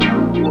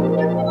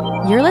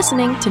You're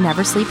listening to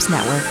Never Sleeps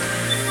Network.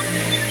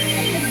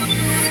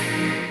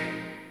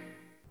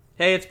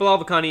 Hey, it's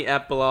Bilal Vakani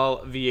at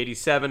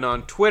BilalV87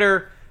 on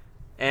Twitter.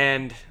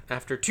 And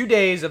after 2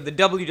 days of the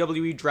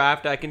WWE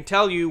Draft, I can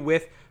tell you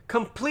with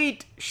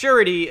complete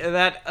surety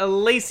that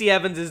Lacey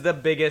Evans is the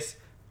biggest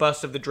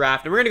bust of the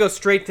draft. And we're going to go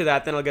straight to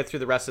that, then I'll get through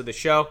the rest of the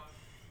show.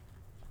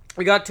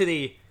 We got to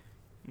the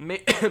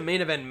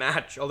main event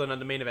match, although not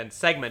the main event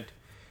segment,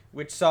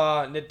 which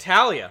saw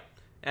Natalya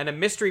and a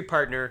mystery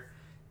partner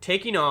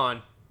taking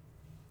on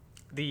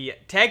the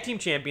tag team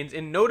champions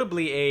in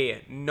notably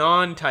a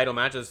non-title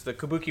match. It's the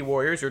Kabuki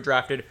Warriors, who were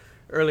drafted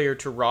earlier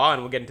to Raw,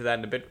 and we'll get into that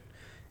in a bit.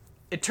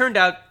 It turned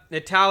out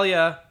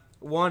Natalya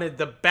wanted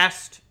the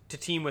best to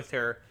team with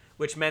her,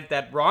 which meant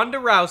that Ronda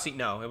Rousey...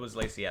 No, it was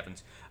Lacey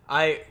Evans.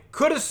 I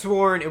could have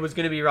sworn it was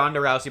going to be Ronda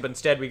Rousey, but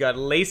instead we got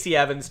Lacey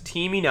Evans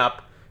teaming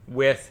up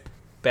with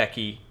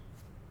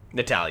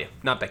Natalya,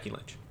 not Becky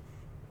Lynch.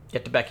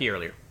 Get to Becky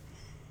earlier.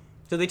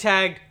 So they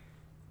tagged,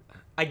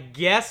 I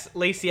guess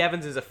Lacey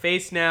Evans is a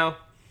face now.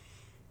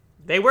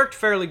 They worked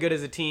fairly good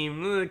as a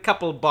team. A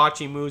couple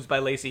botchy moves by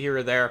Lacey here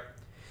or there.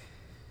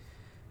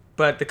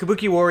 But the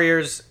Kabuki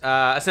Warriors,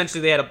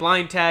 essentially they had a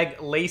blind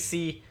tag.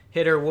 Lacey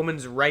hit her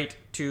woman's right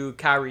to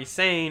Kairi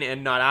Sane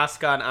and not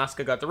Asuka, and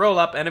Asuka got the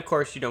roll-up, and of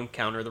course you don't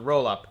counter the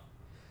roll-up.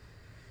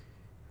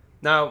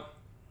 Now,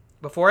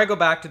 before I go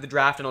back to the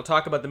draft, and I'll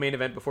talk about the main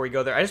event before we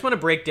go there, I just want to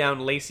break down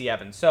Lacey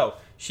Evans. So,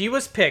 she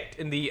was picked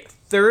in the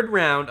 3rd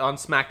round on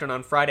SmackDown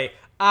on Friday,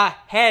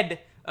 ahead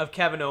of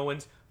Kevin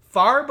Owens,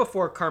 far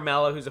before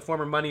Carmella, who's a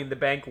former Money in the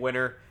Bank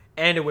winner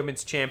and a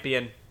women's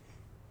champion,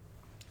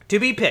 to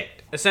be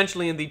picked,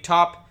 essentially in the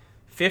top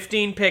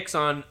 15 picks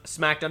on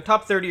SmackDown,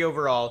 top 30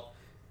 overall.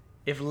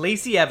 If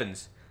Lacey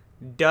Evans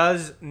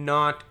does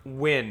not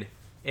win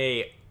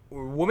a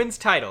women's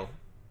title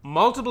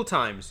multiple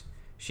times,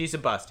 she's a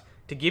bust.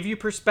 To give you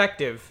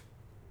perspective,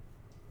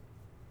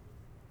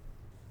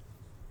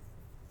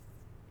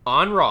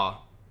 on Raw,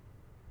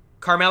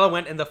 Carmella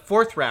went in the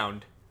 4th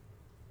round.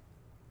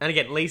 And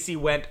again, Lacey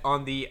went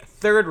on the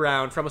 3rd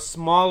round from a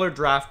smaller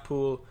draft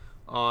pool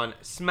on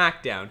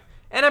SmackDown.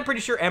 And I'm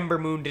pretty sure Ember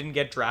Moon didn't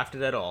get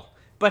drafted at all.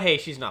 But hey,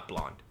 she's not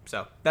blonde.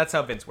 So that's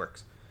how Vince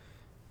works.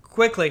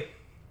 Quickly,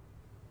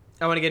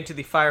 I want to get into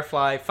the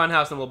Firefly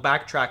Funhouse and we'll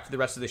backtrack for the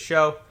rest of the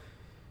show.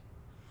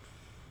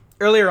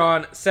 Earlier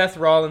on, Seth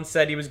Rollins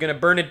said he was going to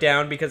burn it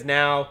down because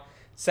now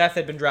Seth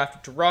had been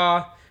drafted to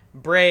Raw,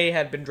 Bray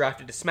had been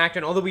drafted to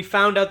SmackDown, although we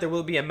found out there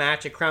will be a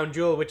match at Crown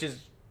Jewel, which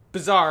is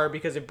bizarre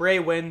because if Bray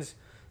wins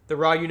the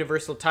Raw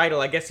Universal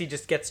title, I guess he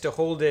just gets to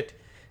hold it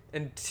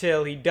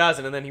until he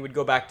doesn't, and then he would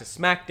go back to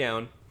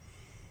SmackDown.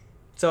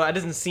 So it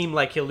doesn't seem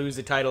like he'll lose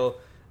the title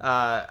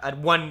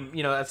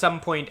at some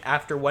point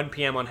after 1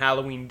 p.m. on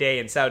Halloween Day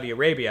in Saudi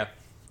Arabia.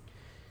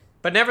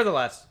 But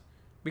nevertheless,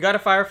 we got a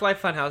Firefly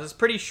Funhouse. It's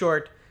pretty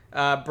short.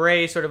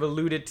 Bray sort of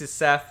alluded to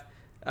Seth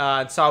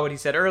and saw what he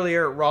said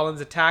earlier. Rollins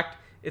attacked.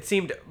 It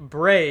seemed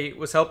Bray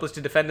was helpless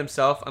to defend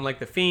himself, unlike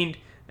The Fiend,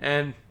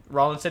 and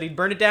Rollins said he'd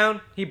burn it down.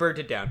 He burnt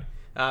it down.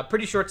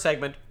 Pretty short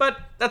segment, but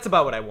that's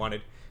about what I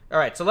wanted. All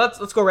right, so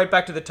let's go right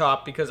back to the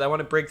top because I want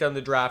to break down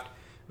the draft.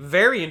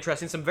 Very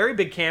interesting. Some very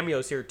big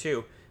cameos here,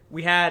 too.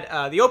 We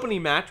had the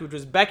opening match, which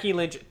was Becky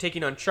Lynch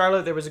taking on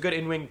Charlotte. There was a good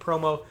in-ring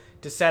promo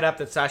to set up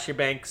that Sasha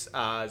Banks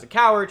is a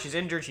coward. She's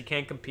injured. She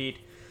can't compete.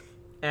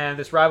 And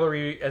this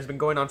rivalry has been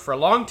going on for a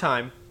long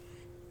time.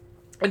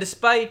 And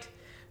despite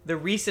the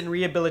recent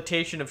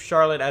rehabilitation of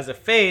Charlotte as a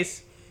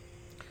face,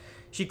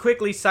 she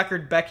quickly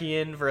suckered Becky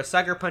in for a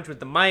sucker punch with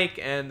the mic,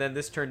 and then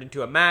this turned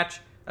into a match.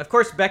 Of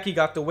course, Becky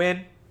got the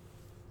win.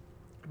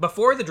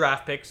 Before the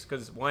draft picks,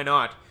 because why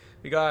not,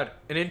 we got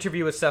an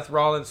interview with Seth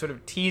Rollins sort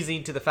of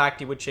teasing to the fact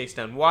he would chase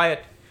down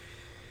Wyatt.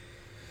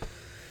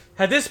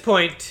 At this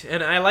point,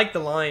 and I like the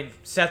line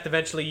Seth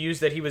eventually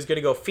used that he was going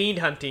to go fiend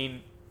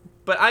hunting,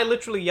 but I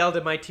literally yelled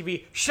at my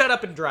TV, shut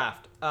up and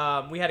draft.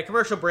 We had a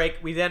commercial break.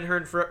 We then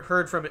heard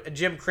from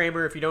Jim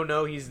Cramer. If you don't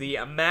know, he's the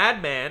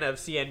madman of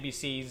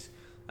CNBC's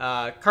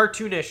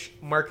cartoonish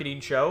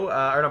marketing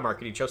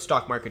show,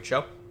 stock market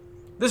show.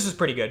 This is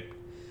pretty good.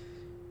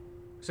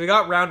 So we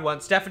got round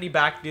 1. Stephanie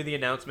back to do the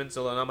announcements,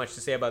 although not much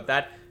to say about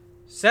that.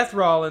 Seth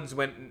Rollins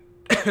went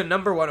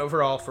number 1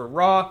 overall for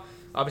Raw.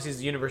 Obviously, he's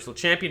the Universal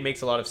Champion.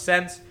 Makes a lot of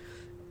sense.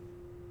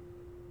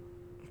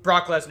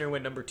 Brock Lesnar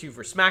went number 2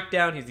 for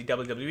SmackDown. He's the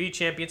WWE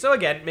Champion. So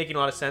again, making a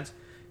lot of sense.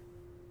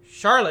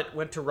 Charlotte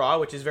went to Raw,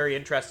 which is very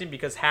interesting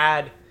because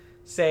had,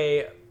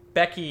 say,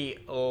 Becky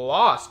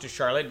lost to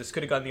Charlotte, this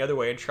could have gone the other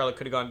way and Charlotte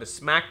could have gone to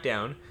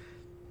SmackDown.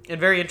 And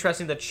very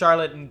interesting that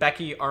Charlotte and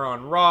Becky are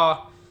on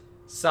Raw.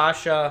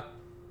 Sasha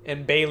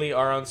and Bayley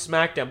are on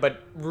SmackDown.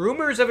 But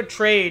rumors of a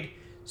trade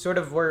sort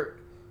of were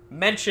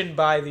mentioned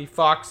by the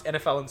Fox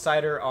NFL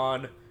Insider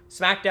on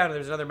SmackDown. And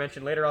there's another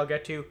mention later I'll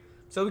get to.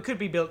 So it could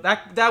be built.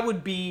 That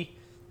would be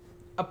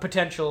a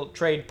potential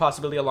trade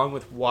possibility along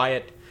with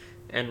Wyatt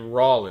and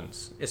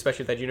Rollins,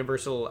 especially if that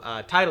Universal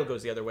title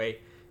goes the other way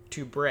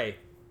to Bray.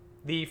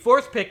 The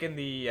 4th pick in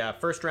the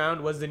first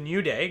round was the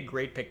New Day.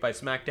 Great pick by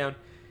SmackDown.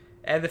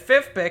 And the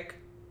 5th pick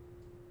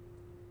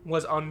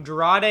was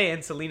Andrade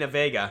and Selena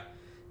Vega.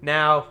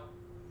 Now,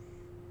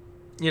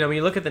 when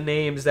you look at the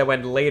names that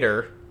went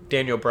later,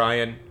 Daniel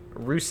Bryan,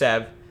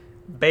 Rusev,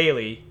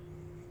 Bailey,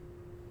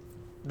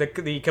 the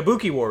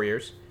Kabuki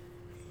Warriors,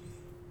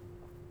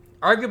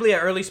 arguably an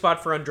early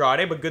spot for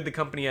Andrade, but good the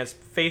company has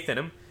faith in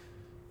him.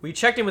 We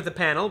checked in with the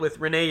panel with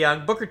Renee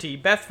Young, Booker T,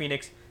 Beth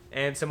Phoenix,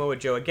 and Samoa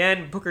Joe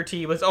again. Booker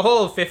T was a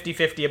whole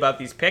 50-50 about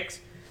these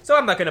picks, so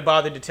I'm not going to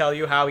bother to tell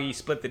you how he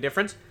split the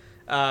difference.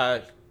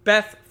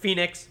 Beth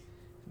Phoenix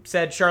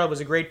said Charlotte was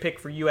a great pick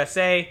for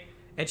USA,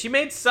 and she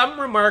made some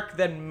remark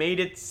that made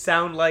it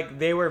sound like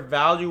they were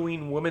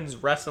valuing women's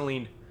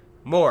wrestling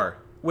more,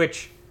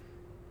 which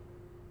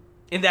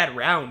in that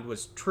round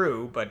was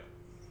true, but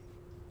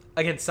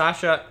again,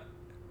 Sasha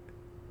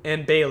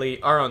and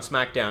Bailey are on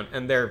SmackDown,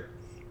 and they're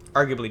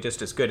arguably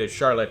just as good as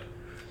Charlotte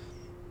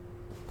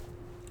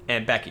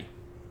and Becky.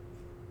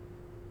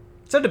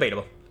 So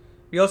debatable.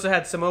 We also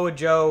had Samoa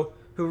Joe,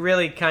 who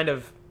really kind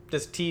of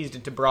just teased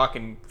into Brock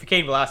and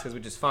Cain Velasquez,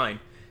 which is fine.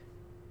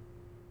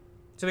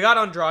 So we got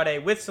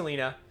Andrade with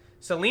Selena.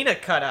 Selena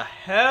cut a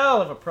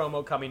hell of a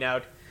promo coming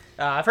out.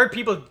 I've heard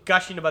people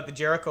gushing about the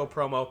Jericho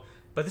promo,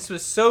 but this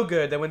was so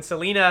good that when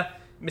Selena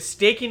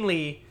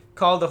mistakenly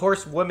called the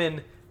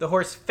horsewomen the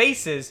horse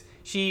faces,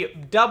 she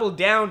doubled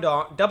down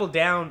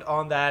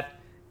on that,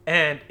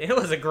 and it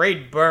was a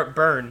great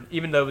burn,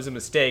 even though it was a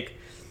mistake.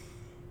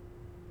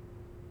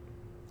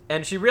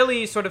 And she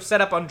really sort of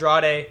set up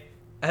Andrade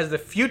as the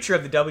future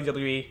of the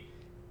WWE.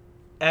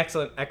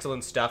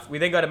 Excellent stuff. We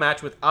then got a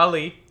match with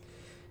Ali.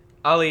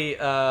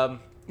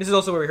 This is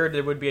also where we heard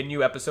there would be a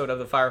new episode of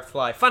the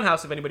Firefly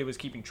Funhouse, if anybody was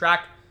keeping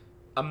track.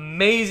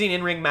 Amazing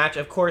in-ring match.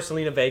 Of course,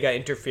 Selena Vega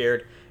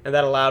interfered, and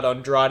that allowed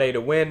Andrade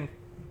to win.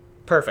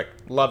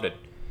 Perfect. Loved it.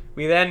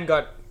 We then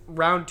got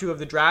round 2 of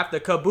the draft. The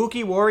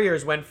Kabuki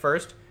Warriors went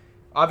first.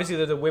 Obviously,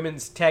 they're the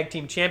women's tag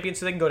team champions,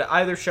 so they can go to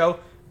either show.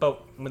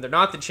 But when they're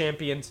not the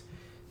champions,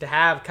 to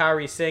have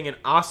Kairi Singh and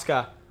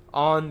Asuka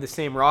on the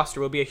same roster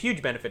will be a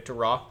huge benefit to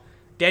Raw.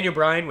 Daniel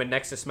Bryan went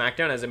next to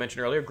SmackDown, as I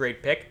mentioned earlier.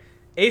 Great pick.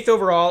 8th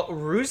overall,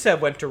 Rusev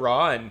went to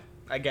Raw, and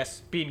I guess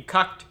being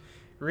cucked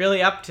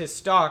really upped his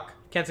stock.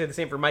 Can't say the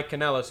same for Mike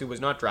Kanellis, who was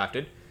not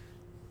drafted.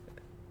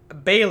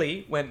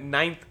 Bailey went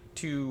 9th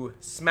to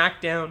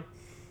SmackDown.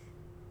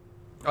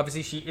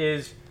 Obviously, she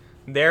is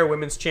their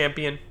women's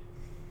champion.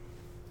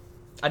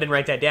 I didn't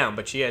write that down,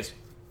 but she is.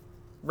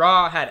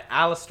 Raw had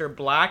Aleister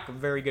Black, a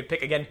very good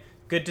pick. Again,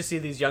 good to see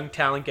these young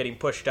talent getting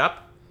pushed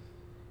up.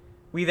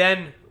 We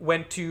then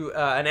went to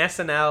an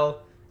SNL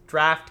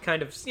draft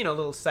kind of,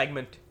 little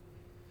segment.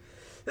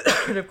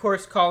 And of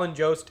course, Colin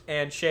Jost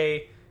and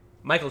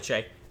Michael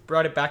Che,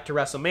 brought it back to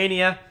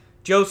WrestleMania.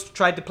 Jost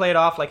tried to play it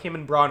off like him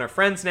and Braun are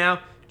friends now.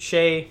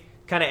 Che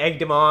kind of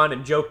egged him on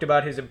and joked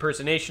about his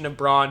impersonation of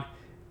Braun.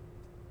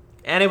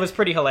 And it was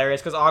pretty hilarious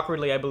because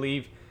awkwardly, I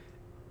believe,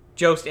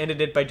 Jost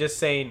ended it by just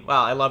saying,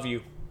 "Well, I love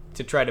you,"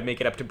 to try to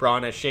make it up to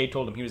Braun as Che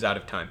told him he was out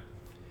of time.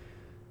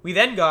 We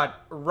then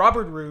got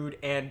Robert Roode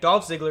and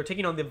Dolph Ziggler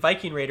taking on the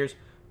Viking Raiders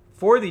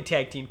for the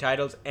tag team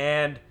titles,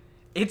 and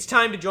it's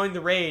time to join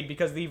the raid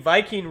because the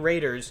Viking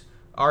Raiders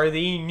are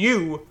the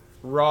new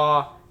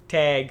Raw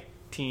Tag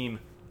Team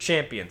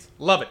Champions.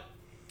 Love it.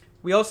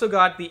 We also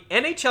got the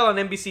NHL on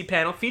NBC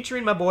panel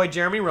featuring my boy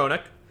Jeremy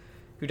Roenick,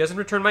 who doesn't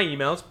return my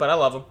emails, but I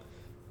love him.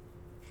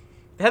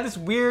 They had this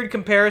weird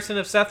comparison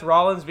of Seth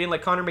Rollins being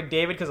like Connor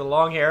McDavid because of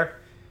long hair.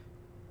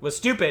 It was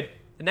stupid.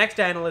 The next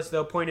analyst,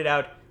 though, pointed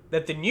out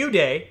that the New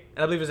Day,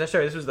 and I believe this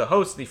was the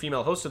host, the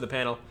female host of the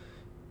panel,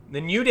 the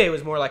New Day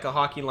was more like a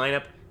hockey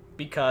lineup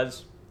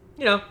because,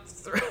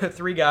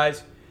 3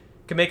 guys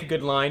can make a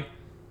good line.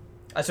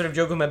 I sort of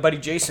joked with my buddy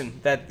Jason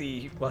that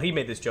he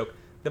made this joke.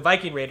 The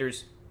Viking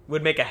Raiders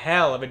would make a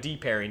hell of a D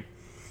pairing.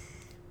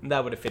 And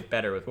that would have fit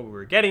better with what we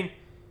were getting,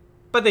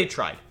 but they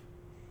tried.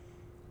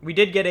 We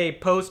did get a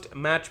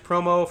post-match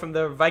promo from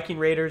the Viking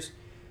Raiders.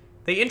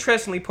 They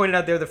interestingly pointed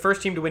out they're the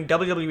first team to win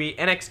WWE,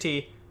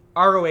 NXT,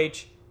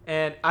 ROH,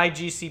 and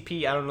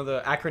IGCP, I don't know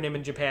the acronym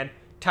in Japan,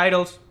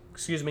 titles,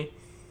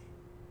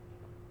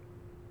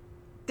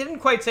 Didn't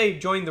quite say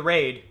join the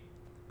raid,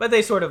 but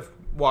they sort of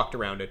walked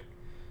around it.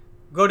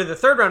 Go to the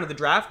 3rd round of the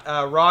draft.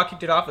 Raw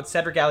kicked it off with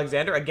Cedric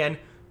Alexander. Again,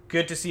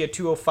 good to see a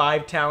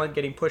 205 talent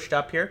getting pushed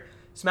up here.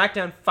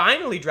 SmackDown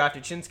finally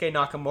drafted Shinsuke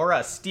Nakamura,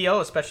 a steal,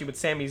 especially with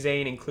Sami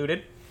Zayn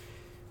included.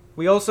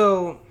 We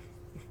also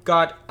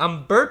got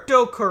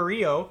Humberto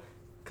Carrillo.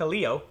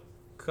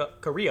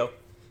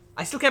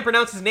 I still can't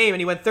pronounce his name,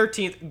 and he went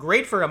 13th.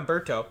 Great for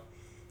Humberto.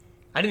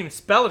 I didn't even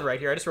spell it right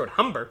here. I just wrote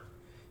Humber.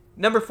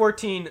 Number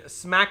 14,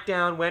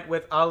 SmackDown went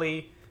with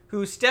Ali,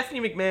 who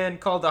Stephanie McMahon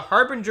called the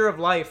harbinger of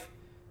life,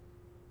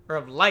 or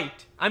of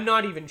light. I'm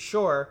not even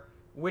sure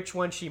which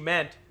one she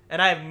meant,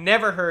 and I have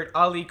never heard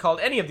Ali called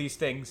any of these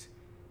things.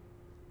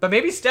 But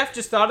maybe Steph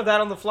just thought of that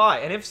on the fly,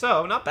 and if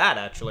so, not bad,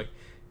 actually.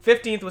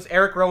 15th was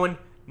Eric Rowan,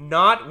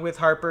 not with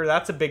Harper.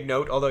 That's a big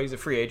note, although he's a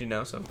free agent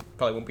now, so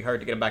probably won't be hard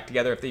to get him back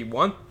together if they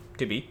want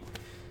to be.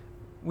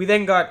 We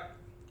then got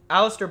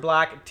Aleister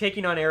Black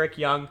taking on Eric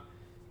Young.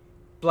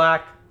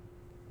 Black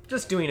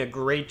just doing a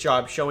great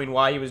job showing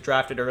why he was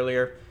drafted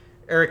earlier.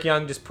 Eric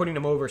Young just putting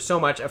him over so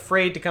much,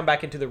 afraid to come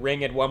back into the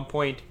ring at one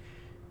point.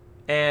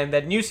 And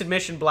that new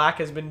submission Black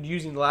has been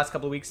using the last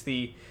couple of weeks,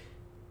 the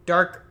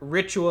Dark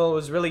Ritual,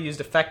 was really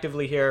used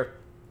effectively here.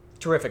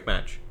 Terrific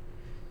match.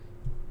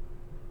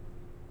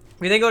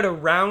 We then go to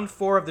round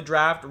 4 of the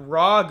draft.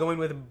 Raw going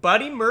with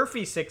Buddy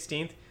Murphy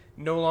 16th.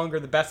 No longer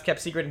the best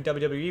kept secret in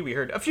WWE. We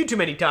heard a few too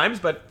many times,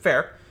 but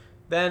fair.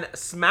 Then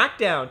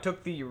SmackDown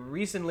took the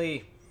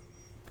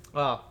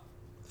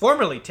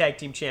formerly tag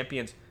team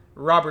champions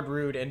Robert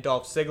Roode and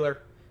Dolph Ziggler.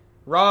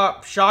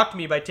 Raw shocked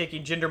me by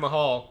taking Jinder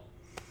Mahal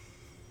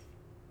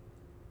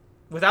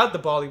without the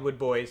Bollywood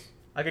boys.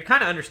 I could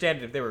kind of understand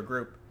it if they were a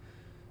group.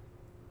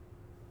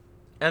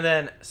 And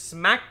then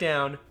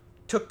SmackDown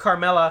took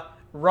Carmella.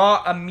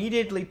 Raw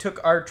immediately took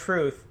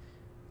R-Truth.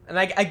 And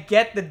I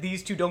get that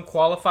these two don't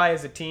qualify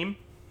as a team.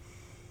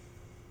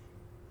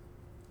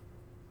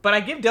 But I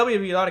give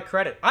WWE a lot of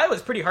credit. I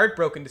was pretty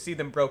heartbroken to see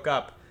them broke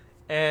up.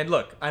 And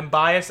look, I'm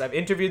biased. I've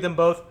interviewed them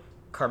both.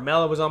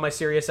 Carmella was on my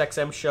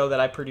SiriusXM show that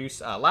I produced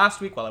last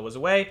week while I was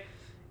away.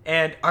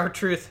 And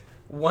R-Truth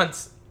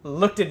once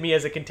looked at me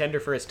as a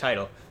contender for his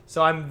title.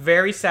 So I'm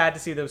very sad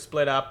to see them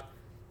split up.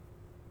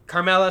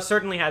 Carmella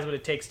certainly has what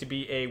it takes to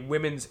be a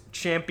women's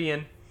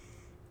champion.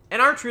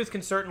 And R-Truth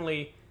can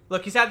certainly...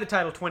 Look, he's had the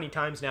title 20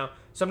 times now,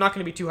 so I'm not going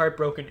to be too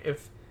heartbroken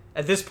if,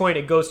 at this point,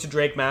 it goes to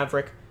Drake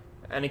Maverick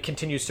and it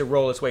continues to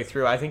roll its way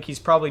through. I think he's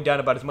probably done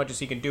about as much as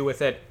he can do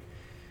with it.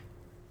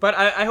 But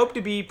I hope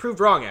to be proved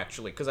wrong,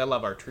 actually, because I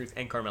love R-Truth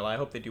and Carmella. I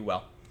hope they do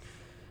well.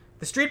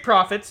 The Street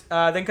Profits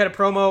then cut a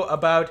promo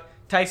about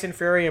Tyson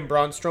Fury and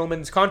Braun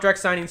Strowman's contract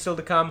signing still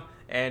to come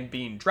and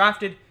being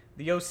drafted.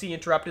 The OC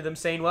interrupted them,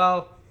 saying,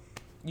 well,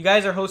 you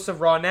guys are hosts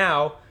of Raw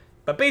now,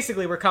 but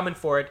basically we're coming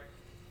for it.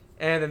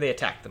 And then they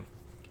attacked them.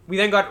 We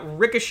then got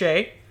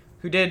Ricochet,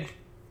 who did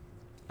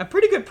a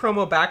pretty good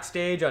promo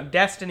backstage on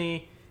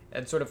Destiny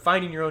and sort of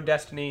finding your own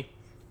destiny.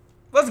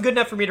 Wasn't good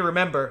enough for me to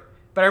remember,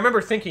 but I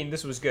remember thinking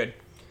this was good.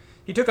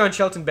 He took on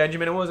Shelton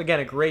Benjamin. It was,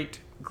 again, a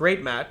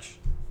great match.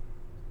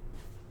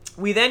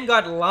 We then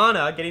got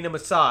Lana getting a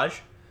massage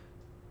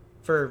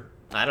for,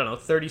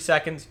 30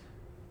 seconds,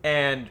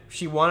 and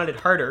she wanted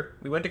it harder.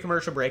 We went to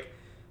commercial break.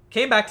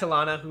 Came back to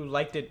Lana, who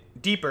liked it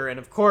deeper, and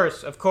of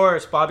course,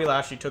 Bobby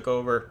Lashley took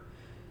over.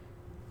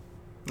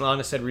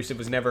 Lana said Rusev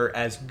was never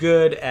as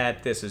good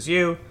at this as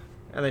you,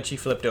 and then she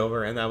flipped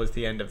over, and that was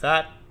the end of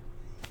that.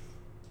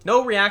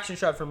 No reaction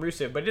shot from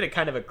Rusev, but did a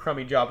kind of a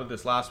crummy job of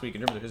this last week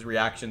in terms of his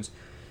reactions.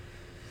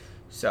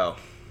 So,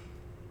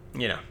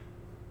 And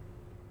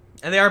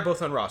they are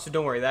both on Raw, so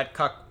don't worry, that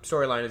cuck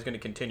storyline is going to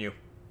continue.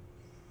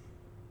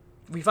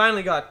 We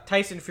finally got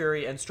Tyson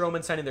Fury and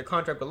Strowman signing their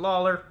contract with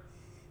Lawler.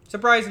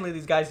 Surprisingly,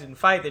 these guys didn't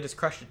fight, they just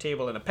crushed a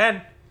table in a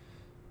pen.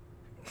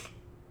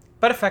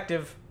 But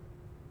effective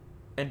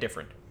and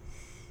different.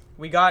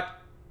 We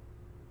got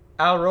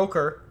Al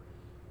Roker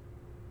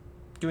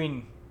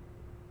doing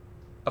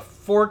a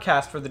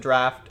forecast for the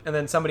draft, and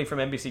then somebody from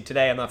NBC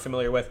Today I'm not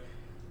familiar with,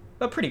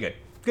 but pretty good.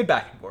 Good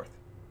back and forth.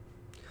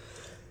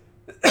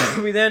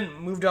 We then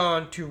moved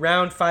on to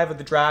round 5 of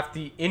the draft.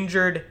 The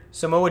injured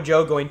Samoa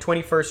Joe going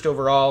 21st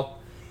overall.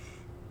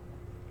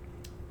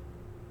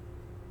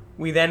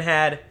 We then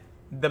had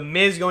The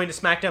Miz going to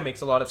SmackDown.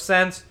 Makes a lot of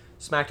sense.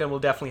 SmackDown will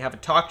definitely have a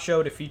talk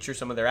show to feature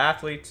some of their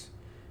athletes.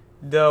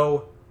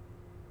 Though,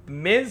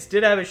 Miz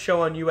did have a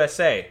show on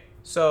USA.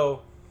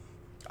 So,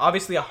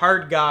 obviously a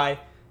hard guy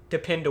to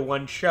pin to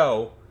one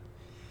show.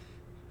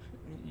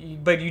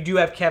 But you do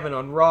have Kevin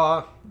on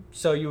Raw,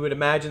 so you would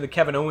imagine the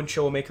Kevin Owens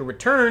show will make a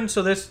return,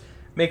 so this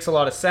makes a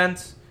lot of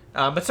sense.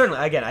 But certainly,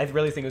 again, I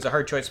really think it was a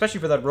hard choice,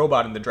 especially for that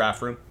robot in the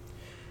draft room.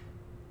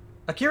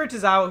 Akira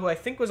Tozawa, who I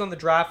think was on the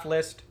draft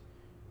list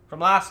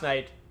from last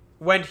night,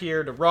 went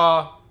here to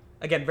Raw.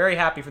 Again, very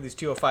happy for these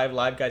 205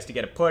 Live guys to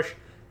get a push,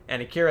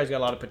 and Akira's got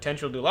a lot of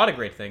potential to do a lot of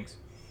great things.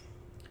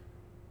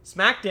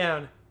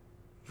 SmackDown,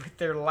 with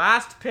their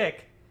last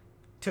pick,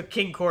 took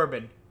King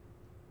Corbin,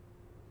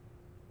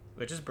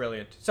 which is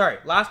brilliant. Sorry,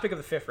 last pick of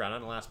the 5th round,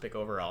 not the last pick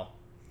overall.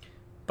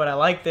 But I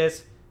like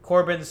this.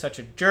 Corbin's such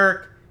a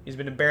jerk. He's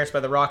been embarrassed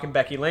by The Rock and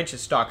Becky Lynch.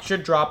 His stock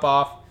should drop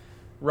off.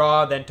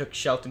 Raw then took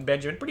Shelton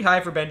Benjamin. Pretty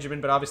high for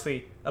Benjamin, but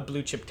obviously a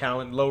blue chip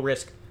talent. Low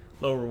risk,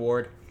 low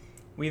reward.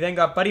 We then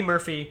got Buddy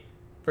Murphy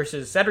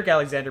versus Cedric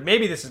Alexander.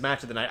 Maybe this is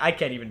match of the night. I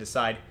can't even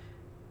decide.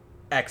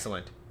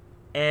 Excellent.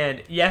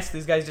 And yes,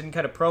 these guys didn't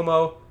cut a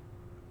promo,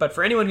 but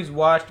for anyone who's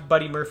watched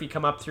Buddy Murphy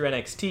come up through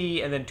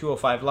NXT and then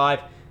 205 Live,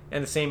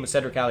 and the same with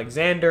Cedric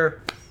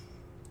Alexander,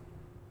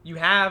 you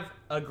have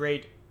a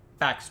great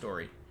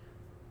backstory.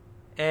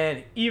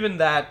 And even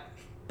that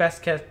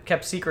best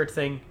kept secret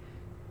thing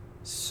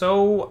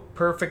so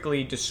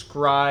perfectly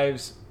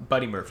describes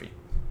Buddy Murphy.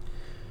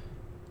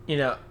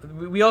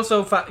 We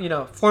also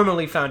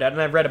formally found out,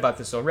 and I've read about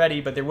this already,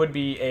 but there would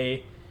be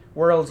a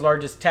world's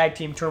largest tag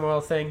team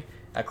turmoil thing,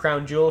 a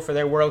crown jewel for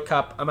their World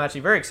Cup. I'm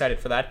actually very excited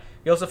for that.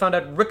 We also found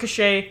out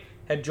Ricochet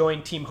had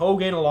joined Team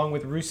Hogan along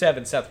with Rusev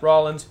and Seth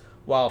Rollins,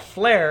 while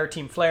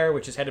Team Flair,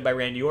 which is headed by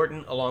Randy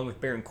Orton, along with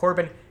Baron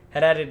Corbin,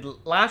 had added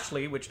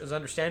Lashley, which is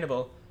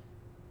understandable,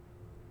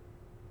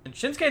 and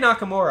Shinsuke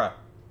Nakamura.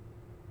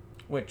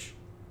 which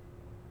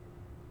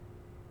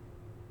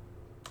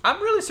I'm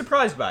really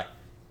surprised by,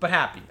 but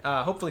happy.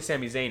 Hopefully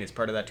Sami Zayn is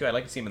part of that too. I'd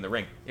like to see him in the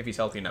ring if he's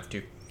healthy enough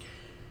to.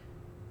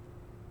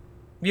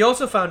 We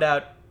also found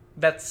out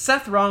that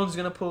Seth Rollins is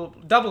going to pull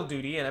double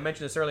duty, and I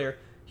mentioned this earlier.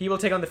 He will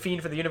take on The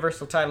Fiend for the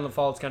Universal title in the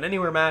Falls Count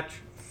Anywhere match.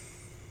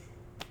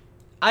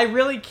 I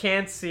really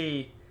can't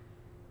see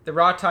the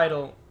Raw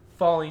title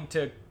falling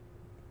to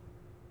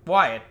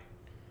Wyatt,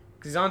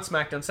 because he's on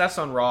SmackDown, Seth's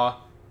on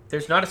Raw.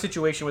 There's not a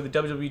situation where the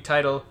WWE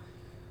title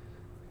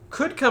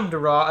could come to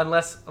Raw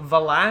unless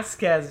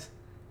Velasquez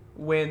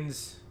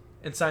wins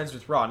and signs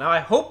with Raw. Now, I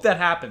hope that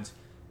happens,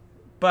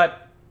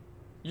 but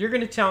you're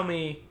going to tell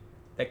me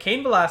that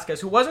Cain Velasquez,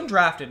 who wasn't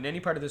drafted in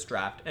any part of this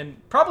draft, and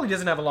probably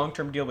doesn't have a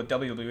long-term deal with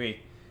WWE,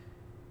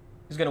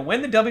 is going to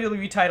win the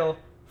WWE title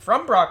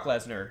from Brock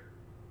Lesnar,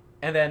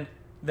 and then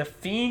The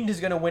Fiend is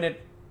going to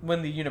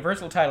win the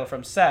Universal title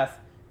from Seth,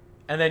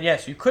 and then,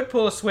 yes, you could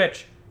pull a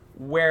switch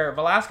where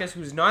Velasquez,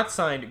 who's not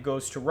signed,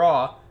 goes to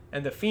Raw,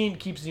 and The Fiend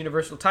keeps the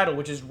Universal title,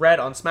 which is red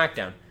on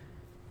SmackDown.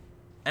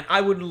 And I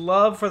would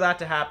love for that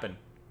to happen,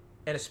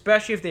 and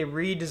especially if they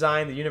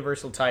redesign the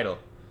Universal title.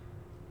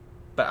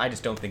 But I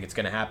just don't think it's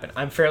going to happen.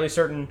 I'm fairly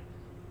certain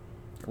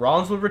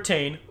Rollins will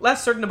retain.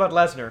 Less certain about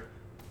Lesnar,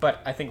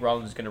 but I think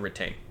Rollins is going to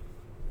retain.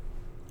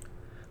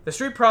 The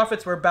Street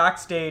Profits were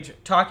backstage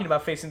talking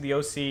about facing the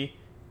OC,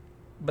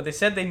 but they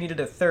said they needed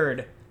a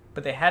third,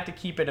 but they had to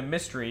keep it a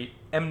mystery,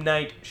 M.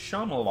 Night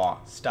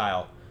Shyamalan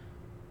style.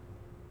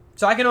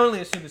 So I can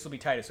only assume this will be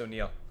Titus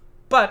O'Neil.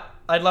 But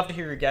I'd love to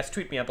hear your guess.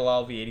 Tweet me at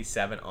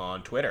BilalV87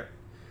 on Twitter.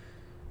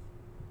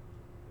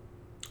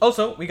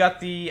 Also, we got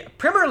the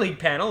Premier League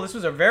panel. This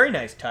was a very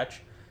nice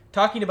touch.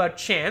 Talking about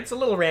chance, a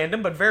little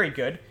random, but very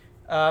good.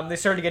 They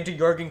started to get into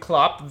Jurgen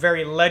Klopp,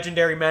 very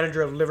legendary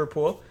manager of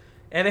Liverpool.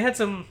 And they had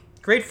some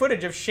great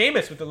footage of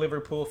Sheamus with the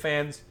Liverpool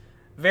fans.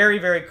 Very,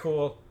 very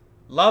cool.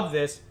 Love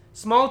this.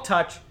 Small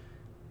touch,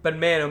 but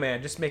man, oh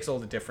man, just makes all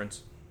the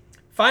difference.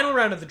 Final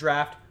round of the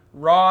draft.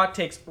 Raw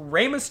takes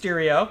Rey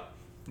Mysterio.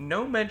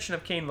 No mention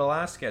of Cain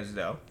Velasquez,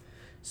 though.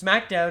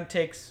 SmackDown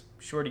takes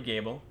Shorty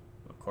Gable,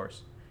 of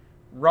course.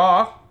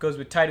 Raw goes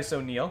with Titus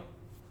O'Neil.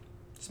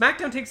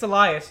 SmackDown takes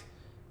Elias,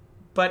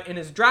 but in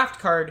his draft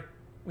card,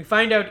 we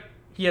find out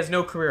he has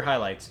no career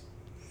highlights.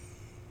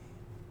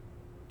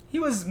 He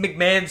was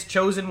McMahon's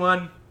chosen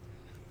one,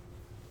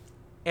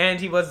 and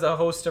he was the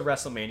host of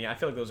WrestleMania. I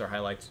feel like those are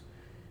highlights.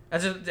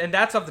 And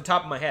that's off the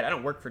top of my head. I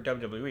don't work for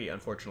WWE,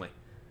 unfortunately.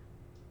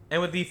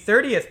 And with the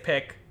 30th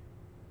pick,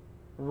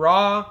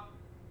 Raw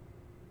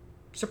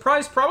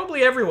surprised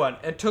probably everyone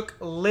and took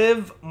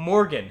Liv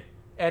Morgan.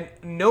 And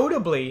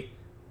notably,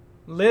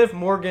 Liv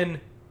Morgan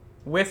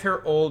with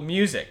her old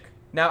music.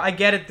 Now, I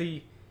get it,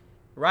 the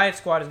Riot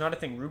Squad is not a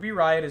thing. Ruby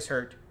Riot is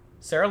hurt.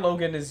 Sarah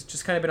Logan has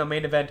just kind of been on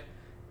main event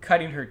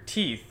cutting her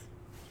teeth.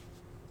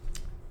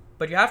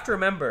 But you have to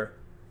remember,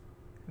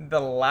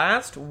 the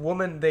last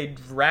woman they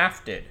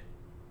drafted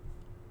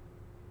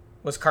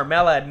was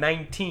Carmella at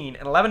 19,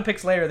 and 11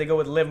 picks later they go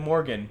with Liv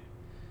Morgan.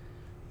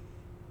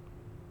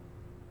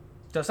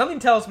 So something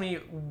tells me,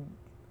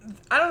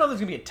 I don't know if there's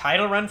going to be a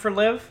title run for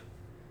Liv.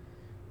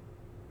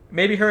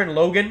 Maybe her and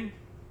Logan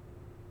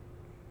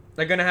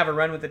are going to have a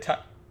run with the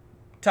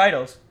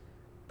titles.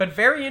 But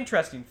very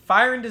interesting.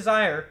 Fire and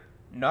Desire,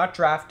 not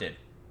drafted.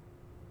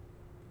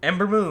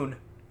 Ember Moon,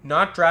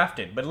 not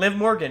drafted. But Liv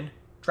Morgan,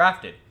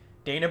 drafted.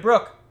 Dana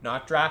Brooke,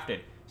 not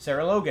drafted.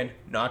 Sarah Logan,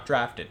 not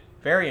drafted.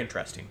 Very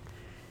interesting.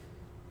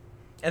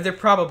 And they're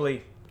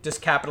probably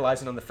just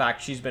capitalizing on the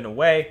fact she's been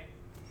away.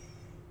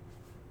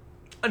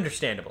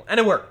 Understandable. And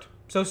it worked.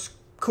 So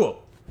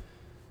cool.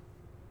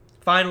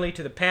 Finally,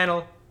 to the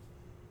panel.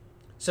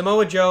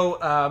 Samoa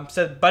Joe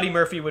said Buddy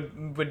Murphy would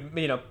I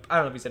don't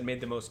know if he said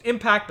made the most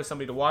impact, but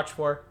somebody to watch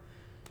for.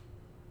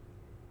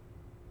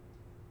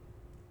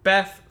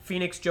 Beth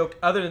Phoenix joked,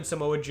 other than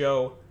Samoa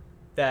Joe,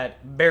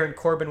 that Baron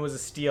Corbin was a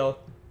steal.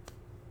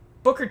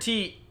 Booker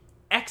T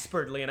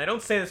expertly, and I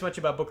don't say this much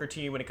about Booker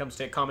T when it comes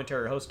to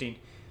commentary or hosting,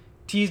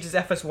 teased his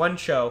FS1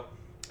 show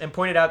and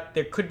pointed out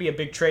there could be a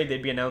big trade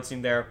they'd be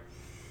announcing there.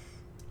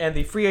 And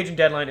the free agent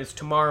deadline is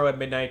tomorrow at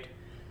midnight.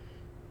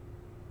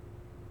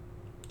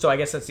 So I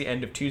guess that's the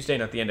end of Tuesday,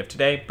 not the end of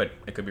today, but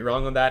I could be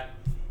wrong on that.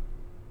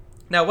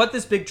 Now, what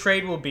this big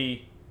trade will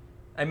be,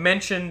 I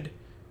mentioned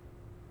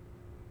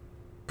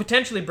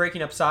potentially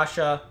breaking up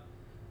Sasha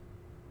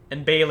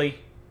and Bayley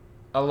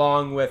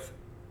along with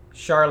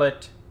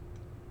Charlotte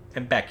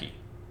and Becky.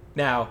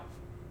 Now,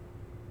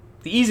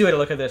 the easy way to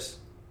look at this,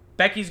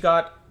 Becky's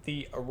got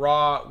the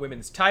Raw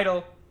Women's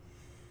title.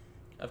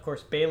 Of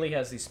course, Bayley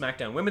has the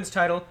SmackDown Women's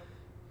title.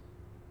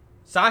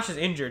 Sasha's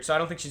injured, so I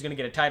don't think she's going to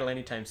get a title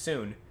anytime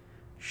soon.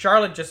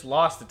 Charlotte just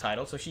lost the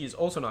title, so she is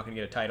also not going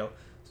to get a title.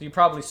 So you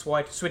probably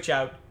switch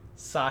out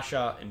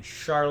Sasha and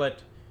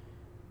Charlotte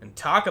and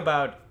talk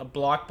about a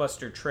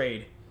blockbuster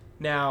trade.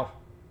 Now,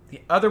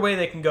 the other way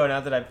they can go,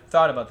 now that I've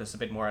thought about this a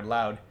bit more out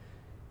loud,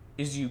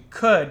 is you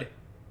could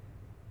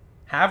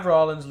have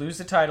Rollins lose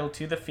the title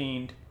to The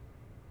Fiend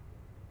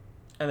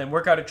and then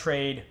work out a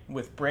trade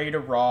with Bray to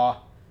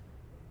Raw,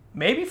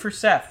 maybe for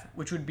Seth,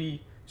 which would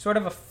be sort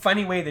of a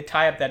funny way to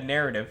tie up that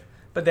narrative.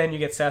 But then you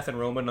get Seth and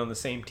Roman on the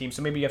same team,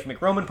 so maybe you have to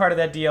make Roman part of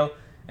that deal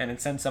and then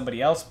send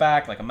somebody else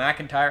back, like a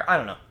McIntyre. I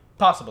don't know.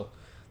 Possible.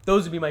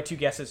 Those would be my 2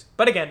 guesses.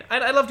 But again,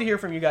 I'd love to hear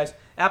from you guys.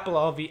 Apple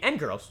LV and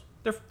girls.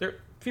 They're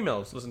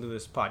females listen to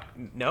this pod.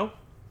 No?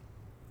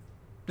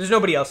 There's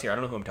nobody else here. I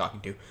don't know who I'm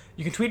talking to.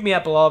 You can tweet me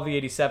at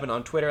BilalV87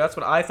 on Twitter. That's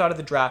what I thought of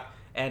the draft.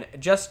 And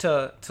just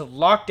to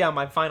lock down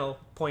my final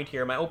point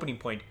here, my opening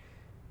point,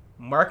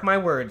 mark my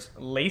words,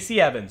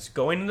 Lacey Evans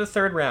going into the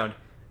 3rd round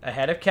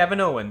ahead of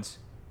Kevin Owens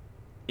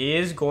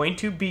is going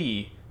to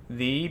be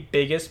the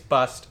biggest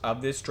bust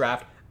of this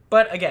draft.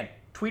 But again,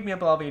 tweet me up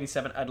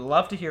BilalV87. I'd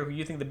love to hear who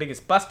you think the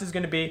biggest bust is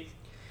going to be.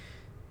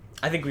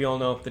 I think we all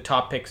know the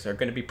top picks are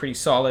going to be pretty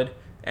solid,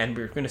 and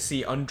we're going to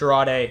see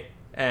Andrade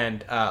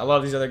and a lot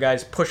of these other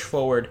guys push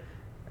forward,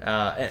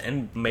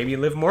 and maybe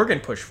Liv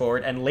Morgan push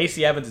forward, and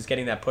Lacey Evans is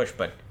getting that push,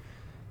 but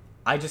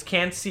I just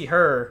can't see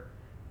her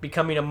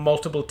becoming a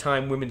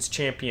multiple-time women's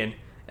champion,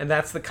 and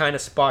that's the kind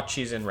of spot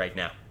she's in right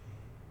now.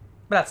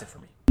 But that's it for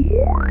me.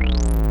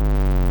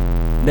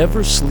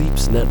 Never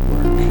Sleeps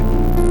Network.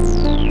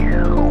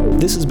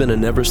 This has been a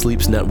Never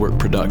Sleeps Network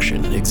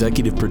production,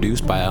 executive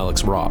produced by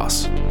Alex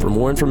Ross. For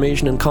more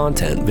information and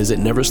content, visit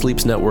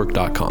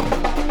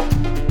neversleepsnetwork.com.